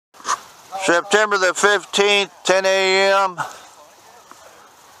September the 15th, 10 a.m.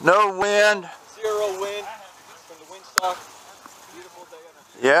 No wind. 0 wind from the windsock. Beautiful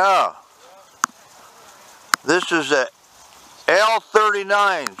day. Yeah. This is a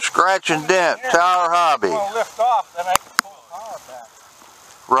L39 scratch and dent tower hobby. If I lift off, then I can pull the power back.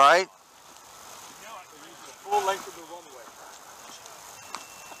 Right? The full length of the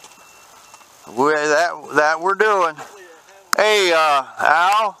runway. That we're doing. Hey,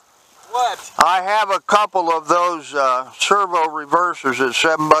 Al. What? I have a couple of those servo reversers at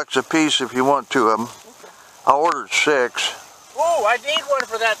 $7 a piece if you want two of them. I ordered 6. Oh, I need one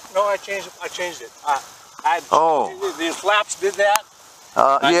for that. No, I changed it. Oh. The flaps did that.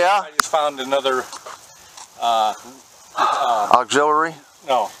 Yeah. I just found another auxiliary?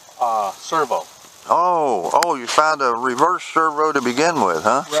 No, servo. Oh, you found a reverse servo to begin with,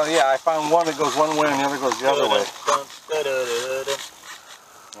 huh? Well, yeah, I found one that goes one way and the other goes the other way.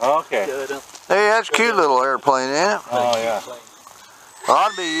 Okay. Hey, that's a cute little airplane, ain't it? Oh, yeah.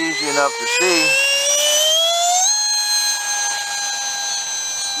 Ought to be easy enough to see.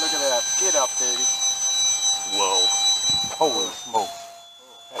 Look at that. Get up, baby. Whoa. Holy smoke.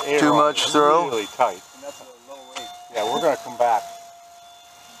 Too much throw? Really tight. And that's a low rate. Yeah, we're going to come back.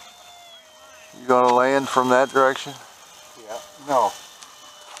 You going to land from that direction? Yeah. No.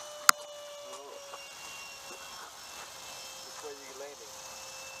 Which way are you landing?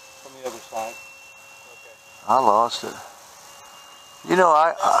 From the other side. Okay. I lost it. You know,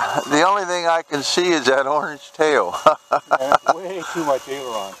 the only thing I can see is that orange tail. That's way too much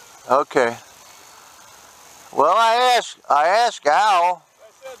aileron. Okay. Well, I asked Al. I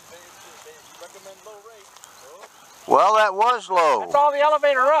said they recommend low rate. Well, that was low. That's all the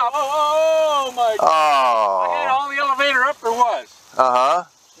elevator up. Oh my God. Oh. I had all the elevator up there was. Uh-huh.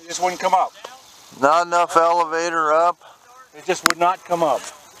 It just wouldn't come up. Not enough elevator up. It just would not come up.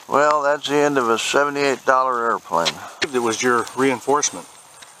 Well, that's the end of a $78 airplane. It was your reinforcement.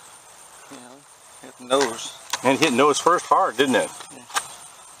 Yeah, hit the nose. And it hit nose first hard, didn't it? Yeah.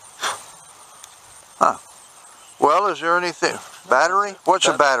 Huh. Well, is there anything? Battery? What's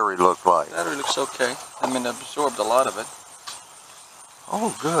a battery look like? Battery looks okay. I mean, I absorbed a lot of it.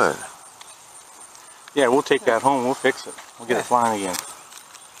 Oh, good. Yeah, we'll take that home. We'll fix it. We'll get it flying again.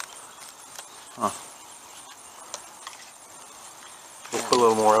 Huh. We'll put a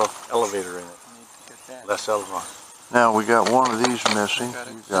little more elevator in it. Less aileron. Now we got one of these missing.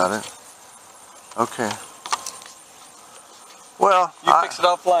 You got it. Okay. Well, You fix it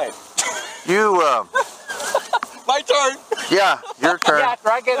offline. My turn. Yeah, your turn. Yeah, after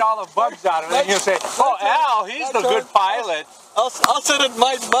I get all the bugs out of it, you'll say, "Oh, Al, he's the good pilot." I'll set it in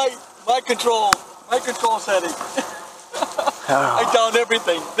my control setting. I down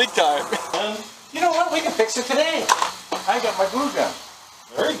everything big time. You know what? We can fix it today. I got my glue gun.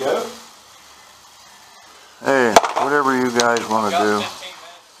 There you go. Hey, whatever you guys want to do.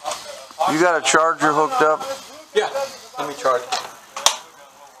 You got a charger hooked up? Yeah. Let me charge.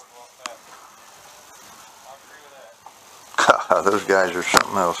 God, those guys are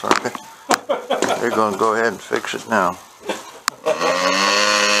something else, aren't they? They're going to go ahead and fix it now.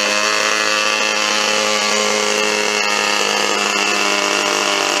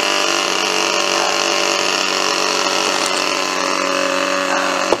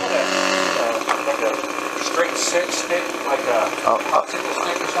 Straight stick, like a popsicle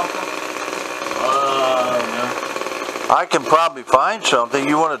stick or something? No. I can probably find something.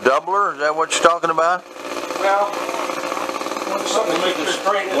 You want a doubler? Is that what you're talking about? Well, something to make it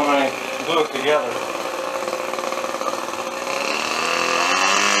straight when I glue it together.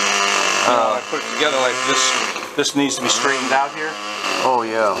 I put it together like this. This needs to be straightened out here. Oh,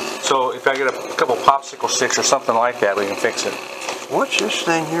 yeah. So if I get a couple popsicle sticks or something like that, we can fix it. What's this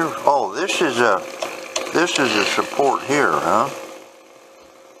thing here? Oh, this is a support here, huh?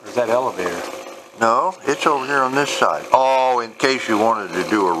 Or is that elevator? No, it's over here on this side. Oh, in case you wanted to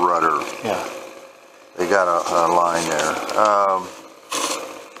do a rudder. Yeah. They got a line there.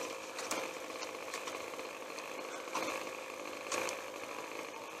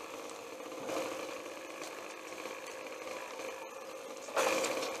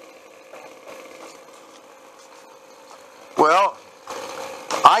 Well,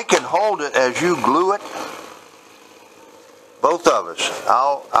 I can hold it as you glue it. Both of us.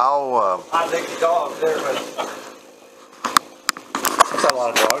 I think the dog there, but That's a lot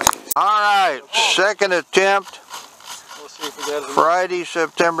of dogs. All right, second attempt. we'll see if we got it. Friday,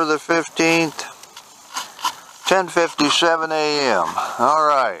 September the 15th, 10:57 a.m. All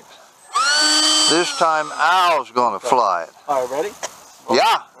right. This time Al's going to fly it. All right, ready?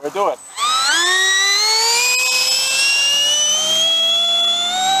 Yeah. We'll do it.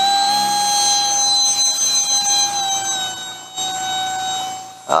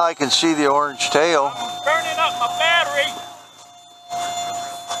 I can see the orange tail. I'm burning up my battery.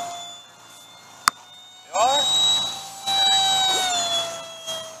 You are?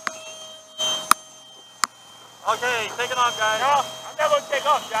 Okay, take it off, guys. No, I'm not going to take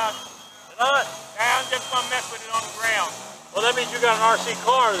off, Josh. You're not? Yeah, I'm just going to mess with it on the ground. Well, that means you got an RC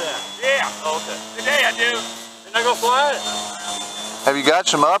car then. Yeah. Oh, okay. Today I do. You're not going to fly it? Have you got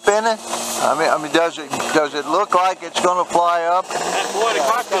some up in it? I mean, does it look like it's going to fly up? That's what the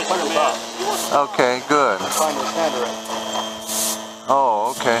cockpit's about. Okay, good. Find your center at. Oh,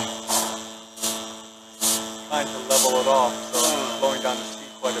 okay. Trying to level it off, so I'm slowing down the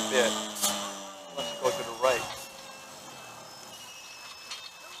speed quite a bit. Unless you go to the right.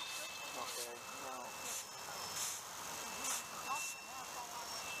 Okay, now.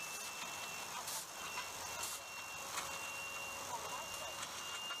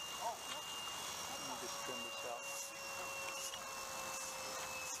 Let me just trim this out.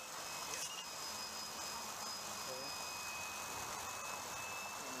 Okay.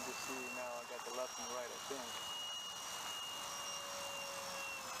 Let me just see now, I got the left and right, I think.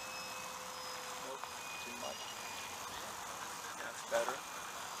 Nope, too much. That's better.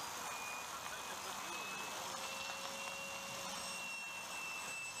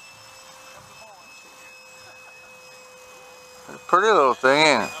 Pretty little thing,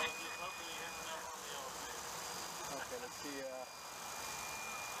 ain't it? Okay, let's see.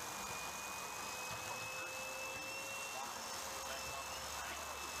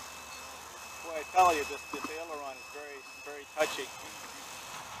 Boy, I tell you, this aileron is very touchy.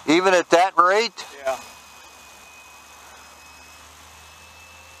 Even at that rate? Yeah.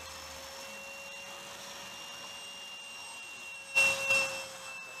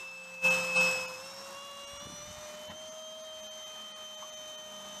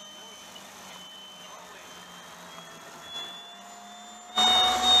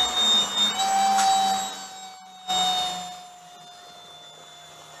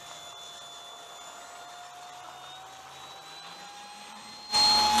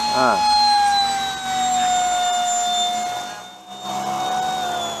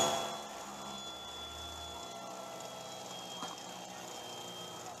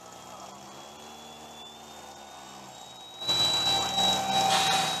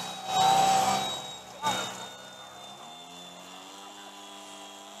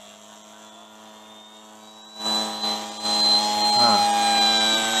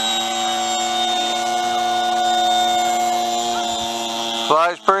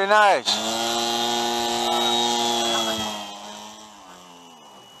 Flies pretty nice.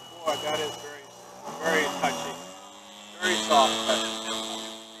 Boy, that is very touchy. Very soft touch.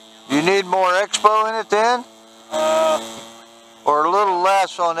 You need more expo in it then? Or a little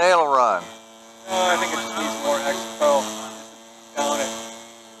less on aileron? I think it just needs more expo down it.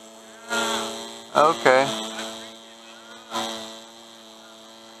 Okay.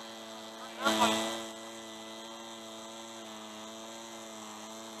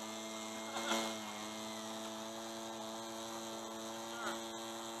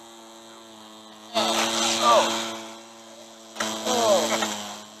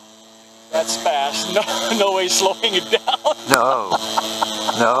 That's fast. No way slowing it down. No.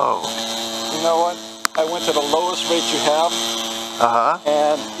 No. You know what? I went to the lowest rate you have,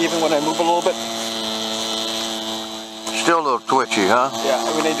 and even when I move a little bit, Still a little twitchy, huh? yeah,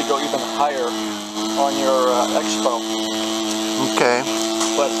 we need to go even higher on your expo. Okay.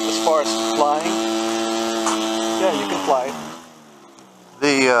 But as far as flying, yeah, you can fly.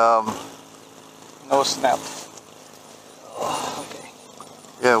 The, No snap. Okay.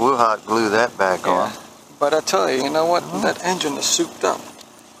 yeah, we'll hot glue that back on. But I tell you, you know what? That engine is souped up.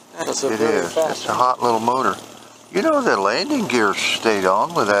 That is a It very is. fast It's a hot little motor. You know, the landing gear stayed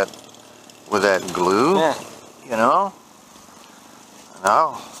on with that glue. Yeah. You know?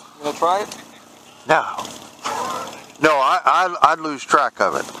 No. You gonna try it? No. No, I'd lose track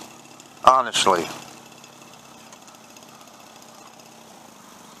of it. Honestly.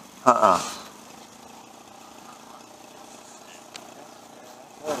 But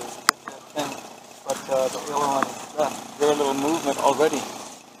the aileron is left. Very little movement already.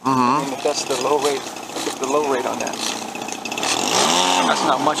 I mean, if that's the low rate, look at the low rate on that. That's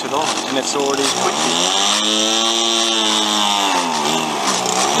not much at all, and it's already twitchy.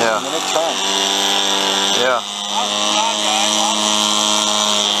 Yeah. And then it turns. Yeah.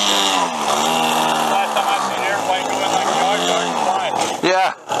 Last time I seen an airplane going like yard flying.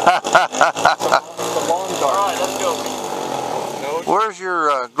 Yeah. It's a long dart. All right, let's go. Where's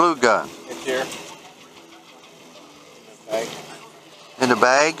your glue gun? It's here. Okay. In the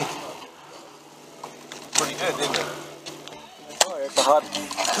bag? Pretty good, didn't it? Boy, if I a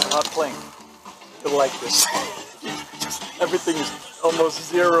hot plane. Feel like this. Everything is almost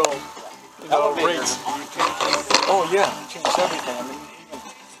zero. You know, rates. Oh yeah, change everything. I mean, even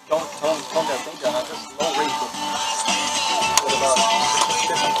don't tone that thing down. Just low rate with about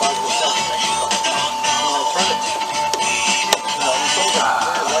 55%. When I turn it, you know, it's over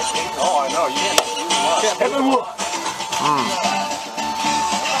very lightweight. Oh, I know. You can't move.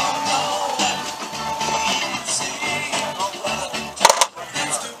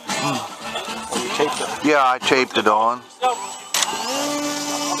 Yeah, I taped it on.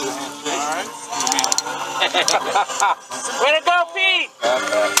 Way to go,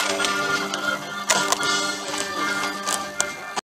 Pete!